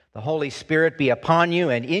The Holy Spirit be upon you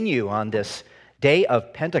and in you on this day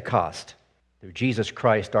of Pentecost, through Jesus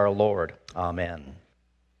Christ our Lord. Amen.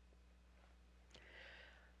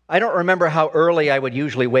 I don't remember how early I would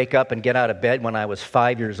usually wake up and get out of bed when I was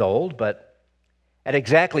 5 years old, but at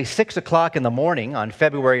exactly 6 o'clock in the morning on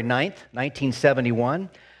February 9th, 1971,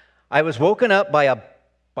 I was woken up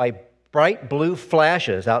by bright blue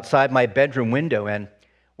flashes outside my bedroom window and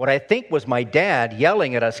what I think was my dad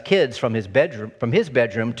yelling at us kids from his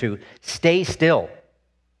bedroom to stay still.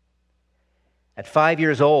 At 5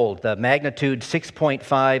 years old, the magnitude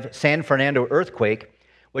 6.5 San Fernando earthquake,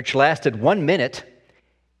 which lasted 1 minute,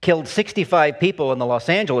 killed 65 people in the Los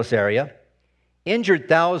Angeles area, injured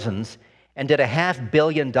thousands, and did $500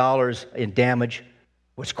 million in damage,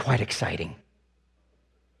 was quite exciting.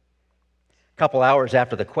 A couple hours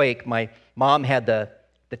after the quake, my mom had the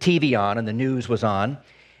TV on and the news was on,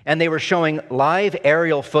 and they were showing live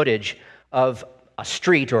aerial footage of a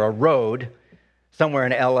street or a road somewhere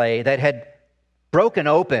in LA that had broken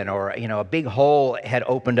open, or a big hole had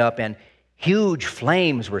opened up and huge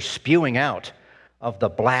flames were spewing out of the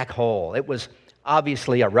black hole. It was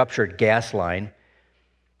obviously a ruptured gas line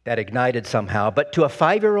that ignited somehow, but to a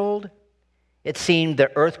 5-year-old, it seemed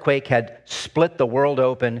the earthquake had split the world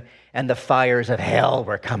open and the fires of hell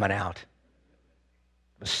were coming out.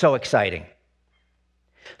 It was so exciting.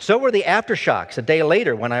 So were the aftershocks a day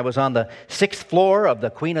later when I was on the 6th floor of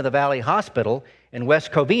the Queen of the Valley Hospital in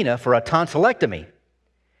West Covina for a tonsillectomy.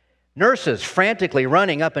 Nurses frantically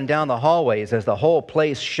running up and down the hallways as the whole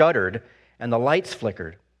place shuddered and the lights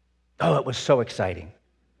flickered. Oh, it was so exciting.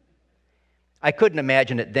 I couldn't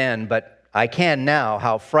imagine it then, but I can now,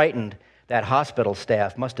 how frightened that hospital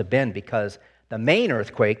staff must have been because the main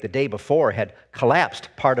earthquake the day before had collapsed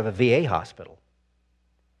part of a VA hospital.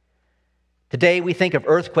 Today, we think of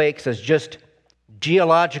earthquakes as just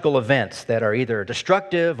geological events that are either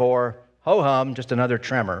destructive or, ho-hum, just another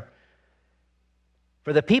tremor.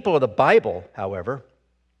 For the people of the Bible, however,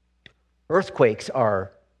 earthquakes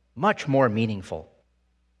are much more meaningful.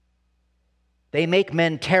 They make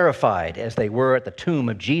men terrified as they were at the tomb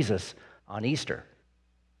of Jesus on Easter.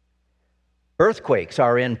 Earthquakes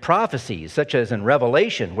are in prophecies, such as in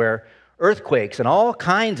Revelation, where earthquakes and all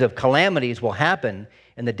kinds of calamities will happen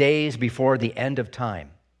in the days before the end of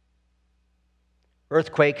time.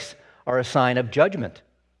 Earthquakes are a sign of judgment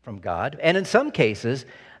from God, and in some cases,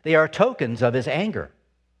 they are tokens of his anger.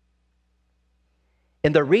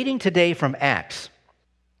 In the reading today from Acts,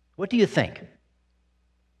 what do you think?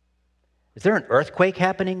 Is there an earthquake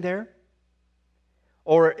happening there?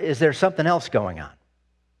 Or is there something else going on?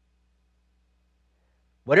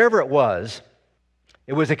 Whatever it was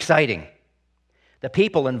exciting. The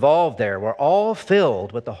people involved there were all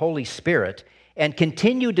filled with the Holy Spirit and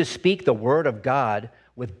continued to speak the word of God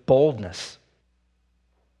with boldness.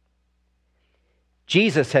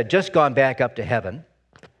 Jesus had just gone back up to heaven,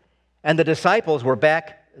 and the disciples went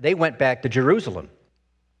back to Jerusalem.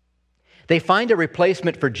 They find a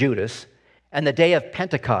replacement for Judas, and the day of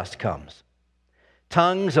Pentecost comes.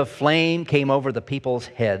 Tongues of flame came over the people's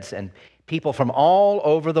heads, and people from all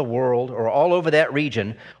over the world, or all over that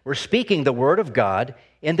region, were speaking the word of God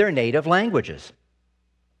in their native languages.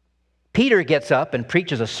 Peter gets up and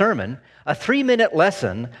preaches a sermon, a 3-minute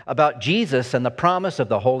lesson about Jesus and the promise of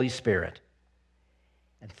the Holy Spirit.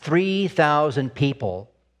 And 3,000 people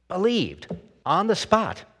believed on the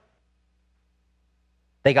spot.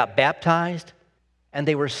 They got baptized and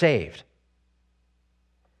they were saved.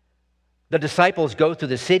 The disciples go through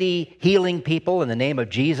the city healing people in the name of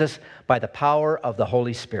Jesus by the power of the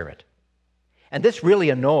Holy Spirit. And this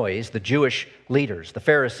really annoys the Jewish leaders, the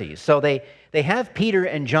Pharisees. So they have Peter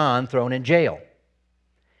and John thrown in jail.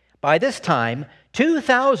 By this time,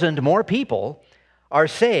 2,000 more people are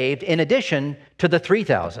saved in addition to the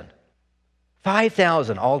 3,000.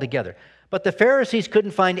 5,000 altogether. But the Pharisees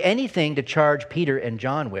couldn't find anything to charge Peter and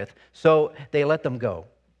John with, so they let them go.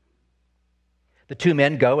 The two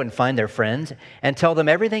men go and find their friends and tell them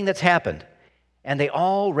everything that's happened. And they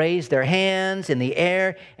all raise their hands in the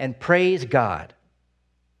air and praise God.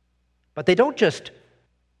 But they don't just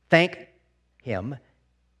thank him.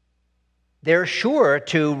 They're sure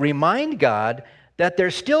to remind God that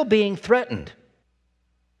they're still being threatened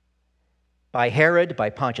by Herod, by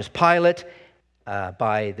Pontius Pilate,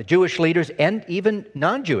 by the Jewish leaders, and even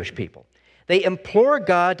non-Jewish people. They implore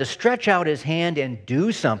God to stretch out his hand and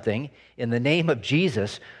do something in the name of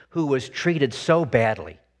Jesus, who was treated so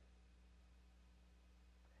badly.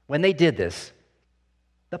 When they did this,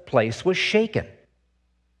 the place was shaken.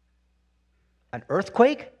 An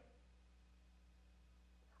earthquake?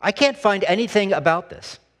 I can't find anything about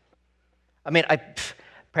this. I mean,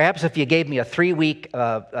 Perhaps if you gave me a 3-week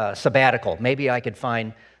sabbatical, maybe I could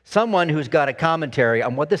find someone who's got a commentary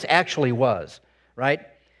on what this actually was, right?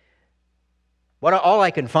 All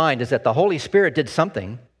I can find is that the Holy Spirit did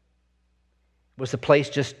something. Was the place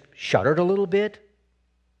just shuddered a little bit?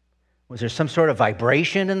 Was there some sort of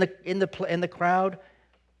vibration in the crowd?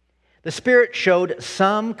 The Spirit showed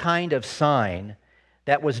some kind of sign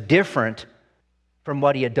that was different from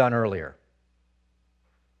what he had done earlier.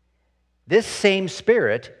 This same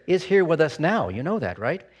Spirit is here with us now. You know that,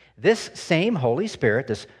 right? This same Holy Spirit,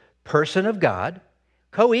 this person of God,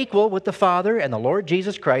 co-equal with the Father and the Lord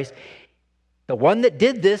Jesus Christ, the one that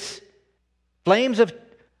did this, flames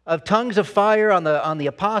of tongues of fire on the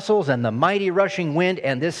apostles and the mighty rushing wind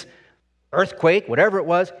and this earthquake, whatever it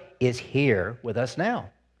was, is here with us now.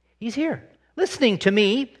 He's here. Listening to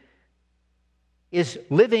me, is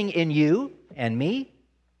living in you and me.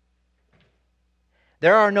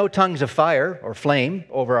 There are no tongues of fire or flame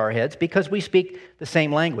over our heads because we speak the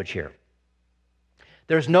same language here.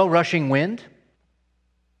 There's no rushing wind,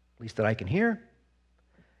 at least that I can hear,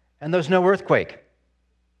 and there's no earthquake,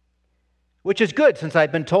 which is good since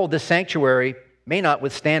I've been told this sanctuary may not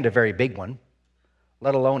withstand a very big one,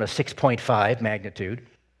 let alone a 6.5 magnitude.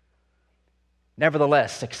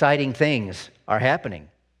 Nevertheless, exciting things are happening.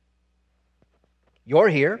 You're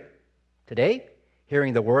here today,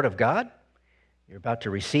 hearing the Word of God. You're about to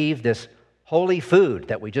receive this holy food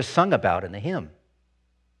that we just sung about in the hymn.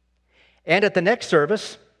 And at the next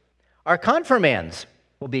service, our confirmands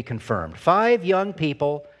will be confirmed. 5 young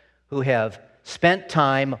people who have spent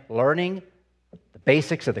time learning the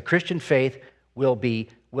basics of the Christian faith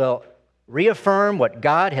will reaffirm what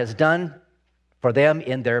God has done for them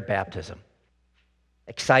in their baptism.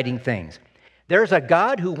 Exciting things. There's a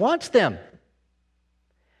God who wants them.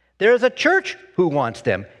 There's a church who wants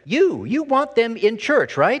them. You want them in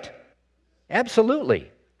church, right?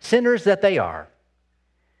 Absolutely. Sinners that they are.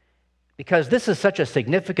 Because this is such a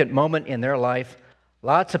significant moment in their life,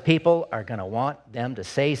 lots of people are going to want them to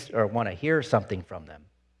say or want to hear something from them.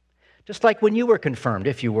 Just like when you were confirmed,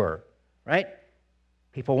 if you were, right?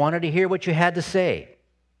 People wanted to hear what you had to say.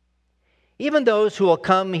 Even those who will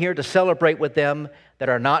come here to celebrate with them that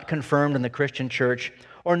are not confirmed in the Christian church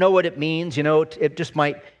or know what it means,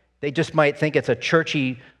 they just might think it's a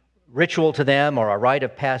churchy ritual to them or a rite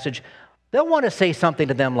of passage. They'll want to say something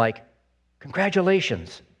to them like,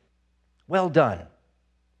 "Congratulations, well done,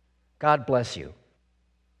 God bless you."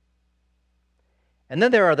 And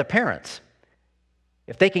then there are the parents.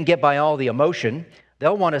 If they can get by all the emotion,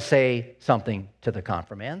 they'll want to say something to the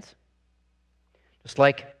confirmands. Just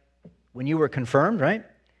like when you were confirmed, right?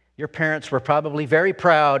 Your parents were probably very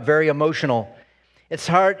proud, very emotional. It's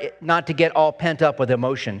hard not to get all pent up with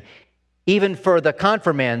emotion. Even for the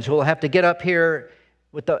confirmands who will have to get up here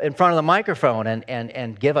in front of the microphone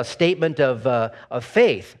and give a statement of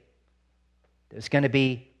faith, there's going to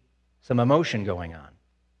be some emotion going on.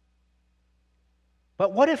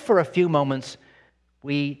 But what if for a few moments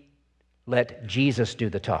we let Jesus do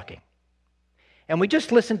the talking? And we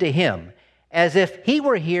just listen to him as if he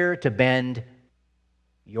were here to bend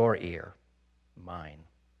your ear, mine.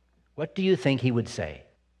 What do you think he would say?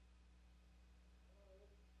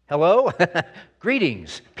 Hello?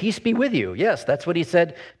 Greetings. Peace be with you. Yes, that's what he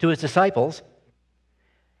said to his disciples.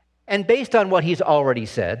 And based on what he's already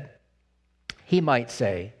said, he might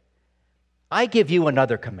say, "I give you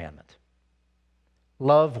another commandment.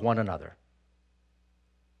 Love one another.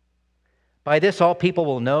 By this all people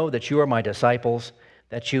will know that you are my disciples,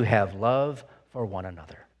 that you have love for one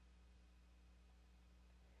another."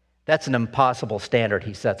 That's an impossible standard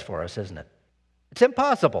he sets for us, isn't it? It's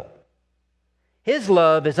impossible. His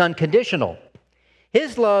love is unconditional.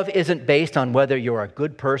 His love isn't based on whether you're a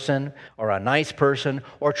good person or a nice person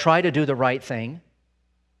or try to do the right thing.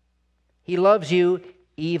 He loves you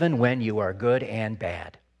even when you are good and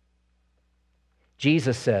bad.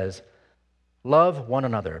 Jesus says, "Love one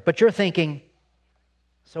another." But you're thinking,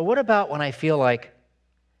 so what about when I feel like,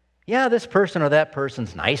 yeah, this person or that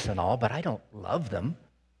person's nice and all, but I don't love them?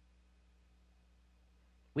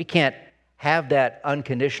 We can't have that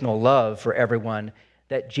unconditional love for everyone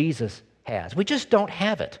that Jesus has. We just don't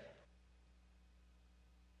have it.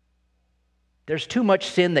 There's too much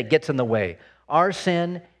sin that gets in the way. Our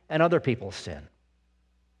sin and other people's sin.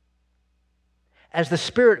 As the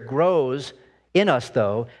Spirit grows in us,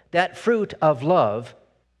 though, that fruit of love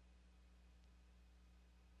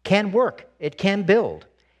can work. It can build.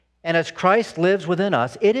 And as Christ lives within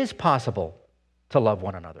us, it is possible to love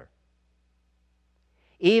one another.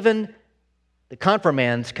 Even the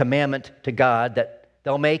confirmand's commandment to God that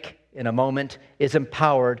they'll make in a moment is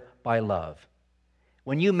empowered by love.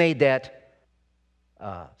 When you made that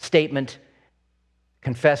statement,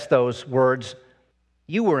 confess those words,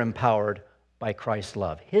 you were empowered by Christ's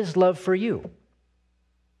love, his love for you.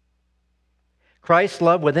 Christ's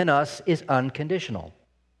love within us is unconditional.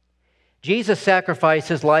 Jesus sacrificed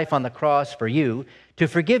his life on the cross for you to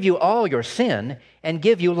forgive you all your sin and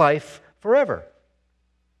give you life forever.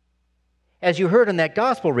 As you heard in that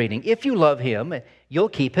gospel reading, if you love him, you'll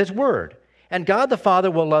keep his word. And God the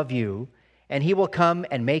Father will love you, and he will come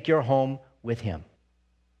and make your home with him.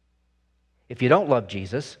 If you don't love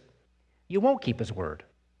Jesus, you won't keep his word.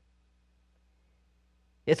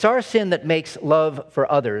 It's our sin that makes love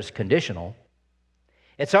for others conditional.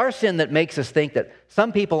 It's our sin that makes us think that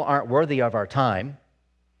some people aren't worthy of our time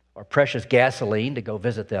or precious gasoline to go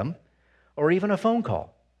visit them or even a phone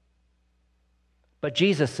call. But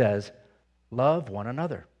Jesus says, love one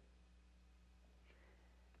another.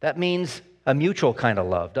 That means a mutual kind of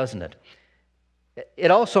love, doesn't it?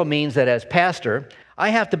 It also means that as pastor, I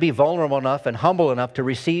have to be vulnerable enough and humble enough to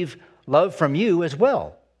receive love from you as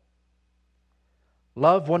well.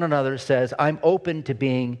 Love one another says, I'm open to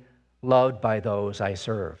being loved by those I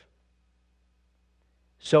serve.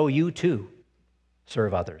 So you too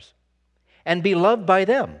serve others and be loved by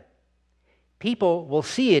them. People will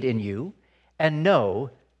see it in you and know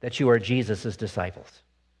that you are Jesus' disciples.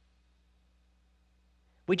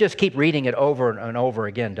 We just keep reading it over and over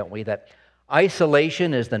again, don't we? That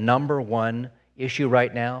isolation is the number one issue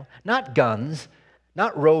right now. Not guns,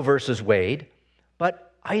 not Roe versus Wade,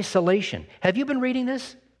 but isolation. Have you been reading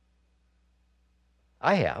this?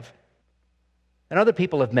 I have. And other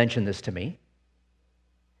people have mentioned this to me.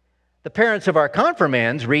 The parents of our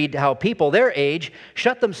confirmands read how people their age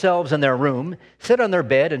shut themselves in their room, sit on their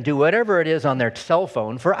bed, and do whatever it is on their cell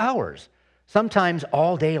phone for hours, sometimes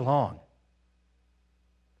all day long.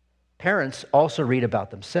 Parents also read about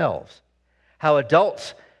themselves, how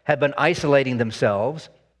adults have been isolating themselves.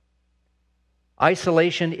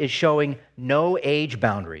 Isolation is showing no age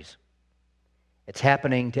boundaries. It's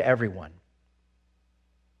happening to everyone.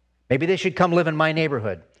 Maybe they should come live in my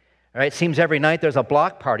neighborhood. All right, it seems every night there's a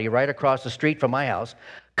block party right across the street from my house.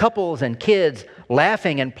 Couples and kids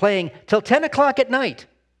laughing and playing till 10 o'clock at night.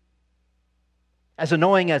 As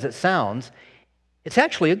annoying as it sounds, it's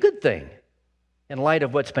actually a good thing in light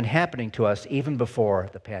of what's been happening to us even before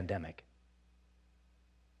the pandemic.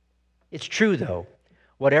 It's true, though,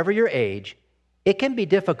 whatever your age, it can be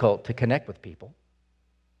difficult to connect with people.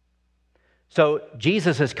 So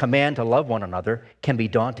Jesus' command to love one another can be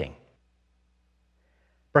daunting.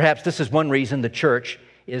 Perhaps this is one reason the church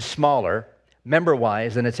is smaller,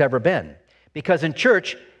 member-wise, than it's ever been. Because in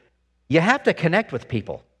church, you have to connect with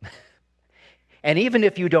people. And even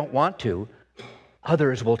if you don't want to,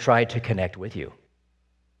 others will try to connect with you.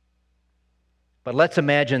 But let's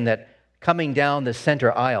imagine that coming down the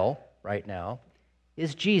center aisle right now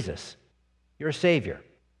is Jesus, your Savior,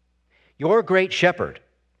 your great shepherd.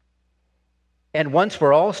 And once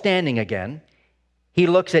we're all standing again, he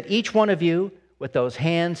looks at each one of you with those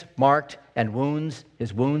hands marked and wounds.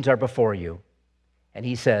 His wounds are before you. And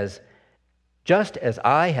he says, just as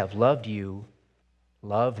I have loved you,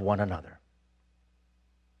 love one another.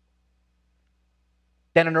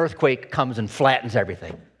 Then an earthquake comes and flattens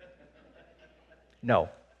everything. No.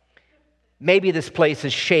 Maybe this place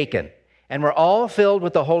is shaken, and we're all filled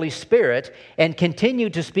with the Holy Spirit and continue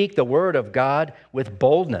to speak the word of God with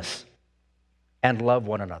boldness and love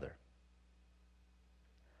one another.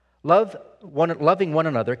 Loving one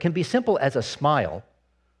another can be simple as a smile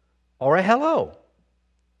or a hello.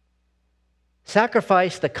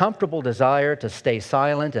 Sacrifice the comfortable desire to stay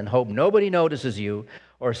silent and hope nobody notices you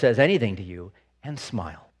or says anything to you, and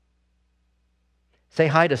smile. Say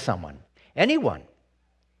hi to someone, anyone.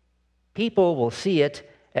 People will see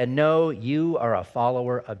it and know you are a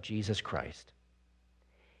follower of Jesus Christ.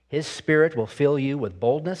 His Spirit will fill you with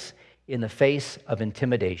boldness in the face of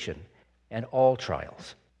intimidation and all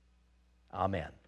trials. Amen.